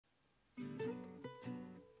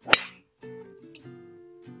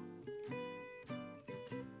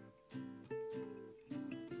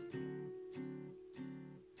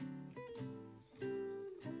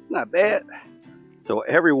not bad. So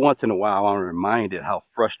every once in a while, I'm reminded how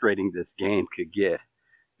frustrating this game could get,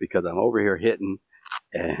 because I'm over here hitting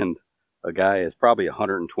and a guy is probably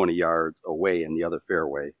 120 yards away in the other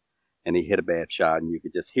fairway, and he hit a bad shot, and you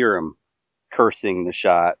could just hear him cursing the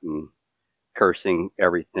shot and cursing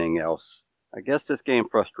everything else. I guess this game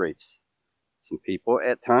frustrates some people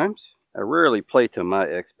at times. I rarely play to my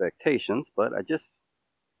expectations, but I just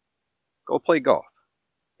go play golf.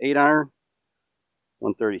 8-iron,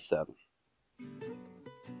 137.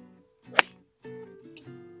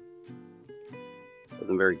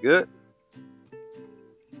 Wasn't very good.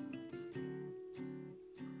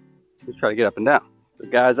 Let's try to get up and down. So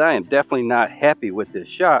guys, I am definitely not happy with this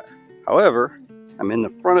shot. However, I'm in the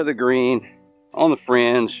front of the green, on the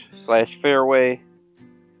fringe / fairway.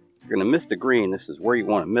 You're gonna miss the green. This is where you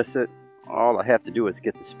want to miss it. All I have to do is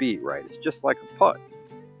get the speed right. It's just like a putt.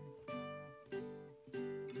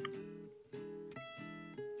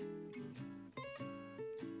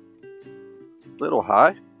 Little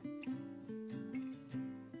high.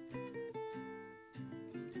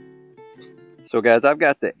 So guys, I've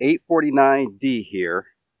got the 849D here.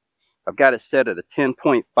 I've got it set at a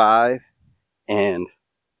 10.5, and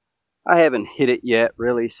I haven't hit it yet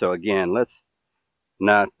really. So again, let's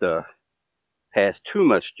not pass too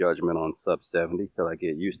much judgment on sub 70 till I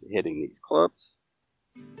get used to hitting these clubs.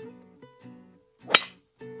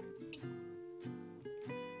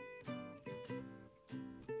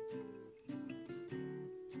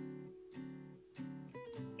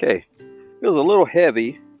 Okay, feels a little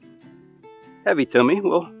heavy to me.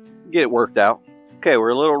 We'll get it worked out. Okay, we're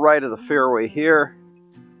a little right of the fairway here.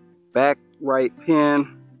 Back right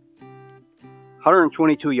pin,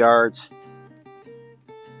 122 yards.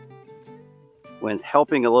 Wind's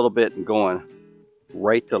helping a little bit and going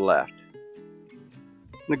right to left.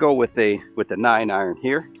 I'm gonna go with the 9-iron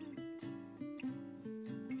here.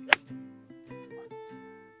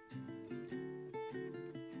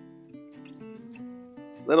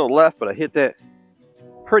 Little left, but I hit that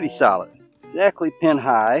pretty solid. Exactly pin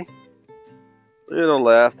high. Little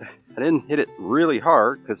left. I didn't hit it really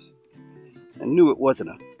hard because I knew it wasn't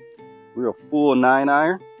a real full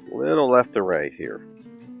 9-iron. Little left to right here.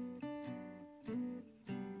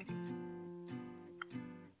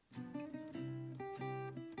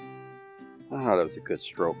 Oh, that was a good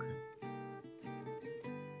stroke.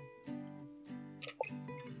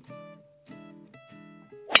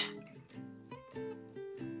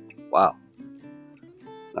 Wow.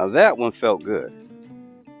 Now that one felt good.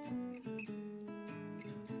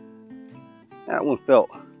 That one felt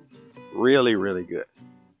really, really good.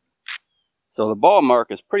 So the ball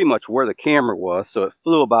mark is pretty much where the camera was. So it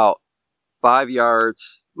flew about 5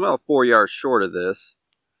 yards, well, 4 yards short of this.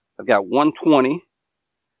 I've got 120.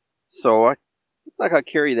 So I look like I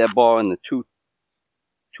carry that ball in the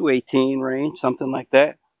 218 range, something like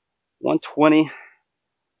that. 120.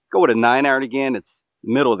 Go with a 9-iron again. It's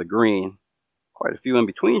the middle of the green. Quite a few in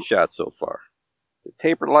between shots so far. The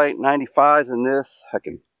taper light 95s in this.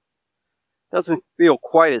 Doesn't feel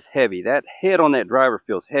quite as heavy. That head on that driver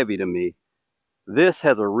feels heavy to me. This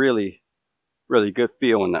has a really, really good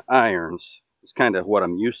feel in the irons. It's kind of what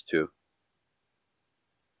I'm used to.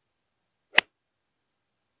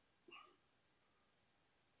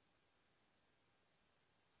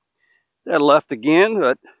 That left again,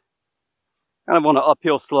 but kind of on an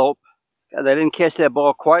uphill slope. I didn't catch that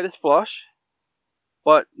ball quite as flush,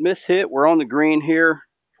 but miss hit. We're on the green here,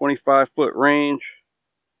 25-foot range.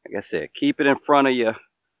 Like I said, keep it in front of you,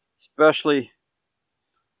 especially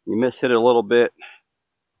you miss hit it a little bit.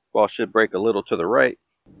 Ball should break a little to the right.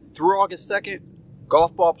 Through August 2nd,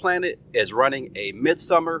 Golf Ball Planet is running a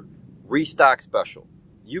midsummer restock special.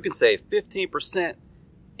 You can save 15%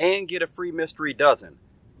 and get a free mystery dozen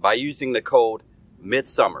by using the code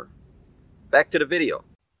MIDSUMMER. Back to the video.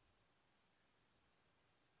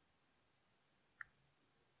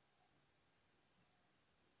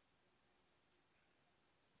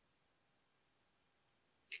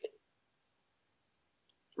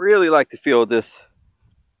 Really like to feel this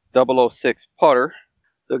 006 putter.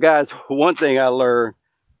 So guys, one thing I learned,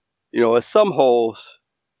 at some holes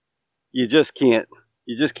you just can't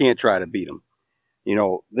try to beat them.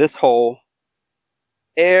 This hole,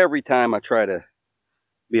 every time I try to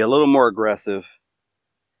be a little more aggressive,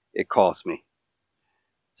 it costs me.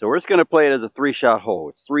 So we're just going to play it as a 3-shot hole.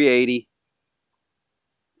 It's 380.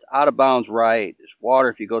 It's out of bounds right. There's water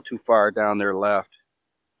if you go too far down there left.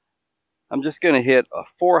 I'm just going to hit a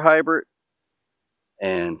 4 hybrid,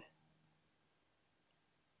 and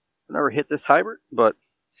I've never hit this hybrid, but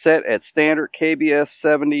set at standard KBS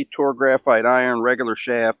 70 Tour Graphite iron, regular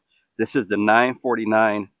shaft. This is the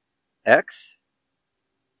 949X.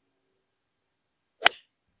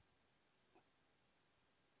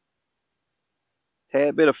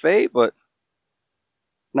 tad bit of fade, but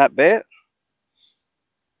not bad.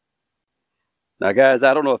 Now guys,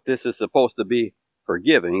 I don't know if this is supposed to be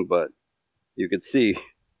forgiving, but you can see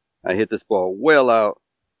I hit this ball well out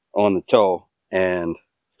on the toe and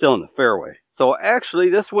still in the fairway. So actually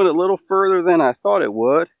this went a little further than I thought it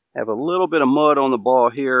would. Have a little bit of mud on the ball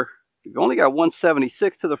here. We've only got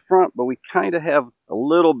 176 to the front, but we kind of have a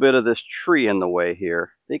little bit of this tree in the way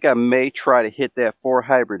here. I think I may try to hit that 4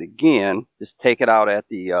 hybrid again. Just take it out at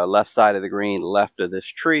the left side of the green, left of this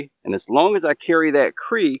tree. And as long as I carry that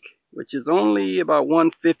creek, which is only about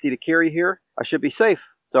 150 to carry here, I should be safe.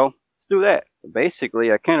 So let's do that. But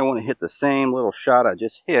basically, I kind of want to hit the same little shot I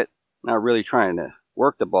just hit. Not really trying to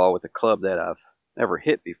work the ball with a club that I've never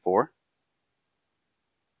hit before.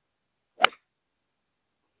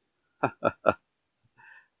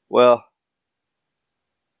 Well,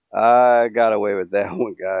 I got away with that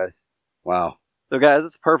one, guys. Wow. So guys,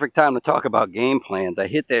 it's a perfect time to talk about game plans. I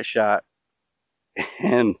hit that shot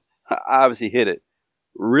and I obviously hit it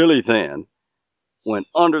really thin. Went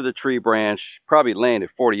under the tree branch, probably landed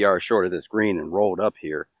 40 yards short of this green and rolled up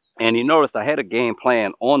here. And you notice I had a game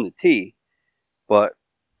plan on the tee, but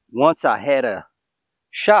once I had a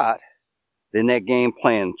shot, then that game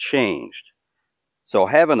plan changed. So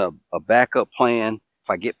having a backup plan, if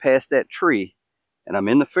I get past that tree and I'm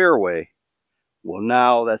in the fairway, well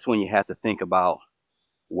now that's when you have to think about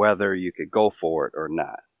whether you could go for it or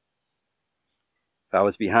not. If I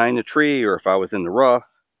was behind the tree or if I was in the rough,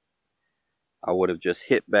 I would have just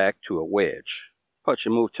hit back to a wedge. Putt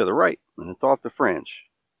should move to the right and it's off the fringe.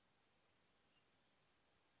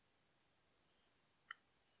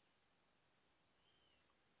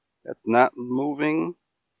 That's not moving.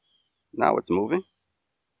 Now it's moving.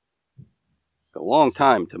 It's a long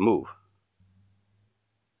time to move.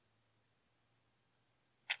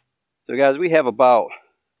 So guys, we have about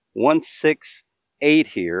 168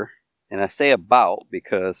 here, and I say about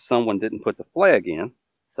because someone didn't put the flag in.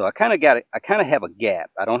 So I kind of have a gap.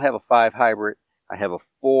 I don't have a 5 hybrid. I have a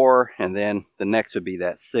 4, and then the next would be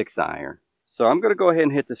that 6 iron. So I'm going to go ahead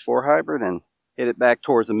and hit this 4 hybrid and hit it back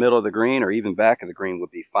towards the middle of the green, or even back of the green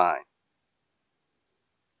would be fine.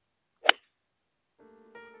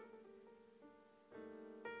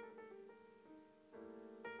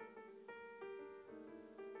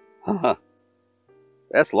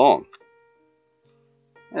 That's long.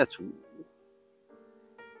 It's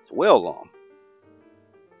well long.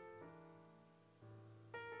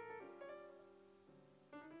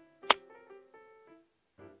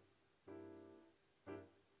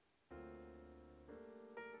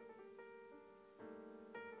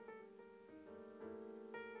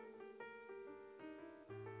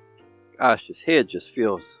 Gosh, this head just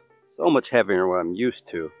feels so much heavier than what I'm used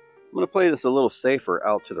to. I'm going to play this a little safer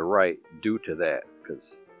out to the right due to that,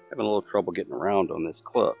 because I'm having a little trouble getting around on this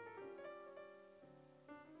club.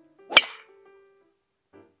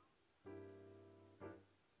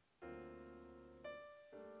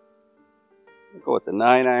 I'll go with the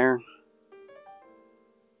 9 iron.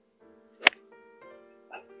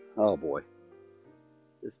 Oh boy.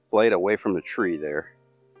 Just blade away from the tree there.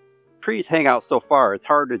 Trees hang out so far, it's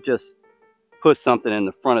hard to just put something in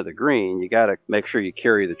the front of the green. You got to make sure you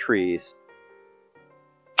carry the trees.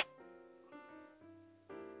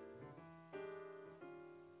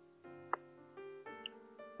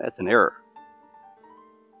 That's an error.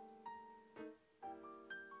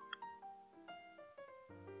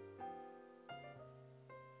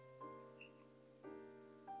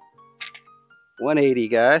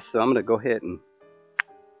 $180, guys. So I'm going to go ahead and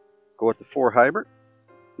go with the 4 hybrid.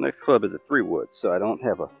 Next club is a 3 wood, so I don't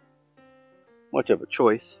have much of a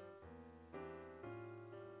choice.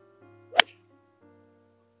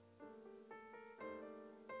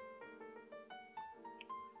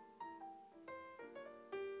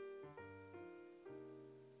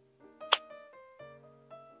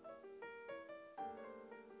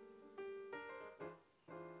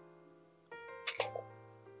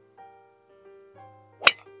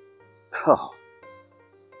 Oh.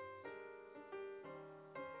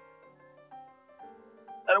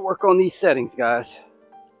 Gotta work on these settings, guys.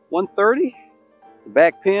 130, the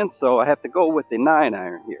back pin, so I have to go with the 9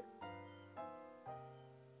 iron here.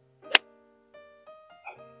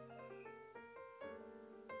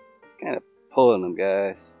 Kind of pulling them,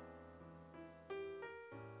 guys.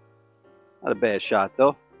 Not a bad shot,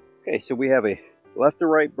 though. Okay, so we have a left to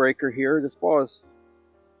right breaker here. This ball is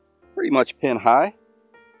pretty much pin high.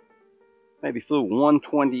 Maybe flew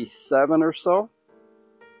 127 or so.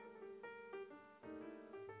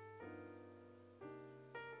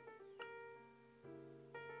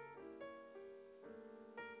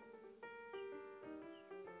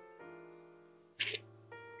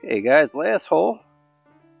 Okay guys, last hole.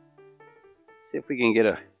 See if we can get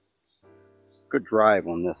a good drive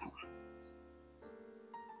on this one.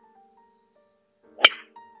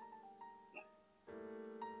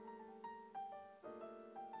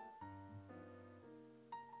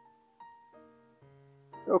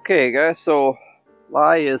 Okay guys, so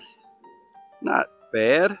lie is not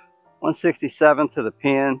bad. 167 to the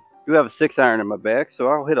pin. I do have a 6-iron in my bag, so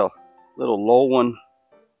I'll hit a little low one,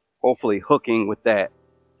 hopefully hooking with that.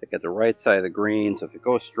 It's at the right side of the green, so if it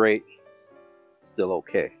goes straight, still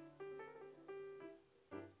okay.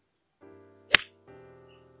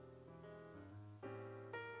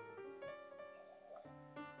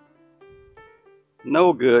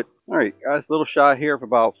 No good. Alright guys, little shot here of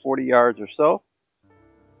about 40 yards or so.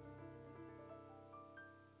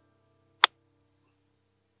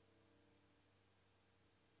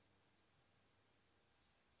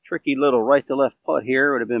 Tricky little right to left putt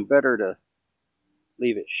here. Would have been better to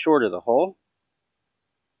leave it short of the hole.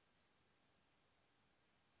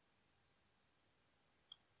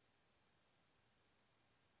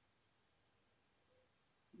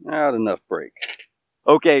 Not enough break.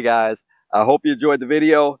 Okay guys, I hope you enjoyed the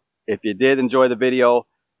video. If you did enjoy the video,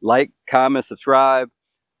 like, comment, subscribe.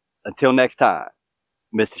 Until next time,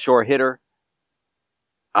 Mr. Short Hitter,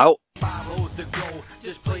 out. 5 holes to go,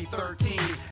 just play 13.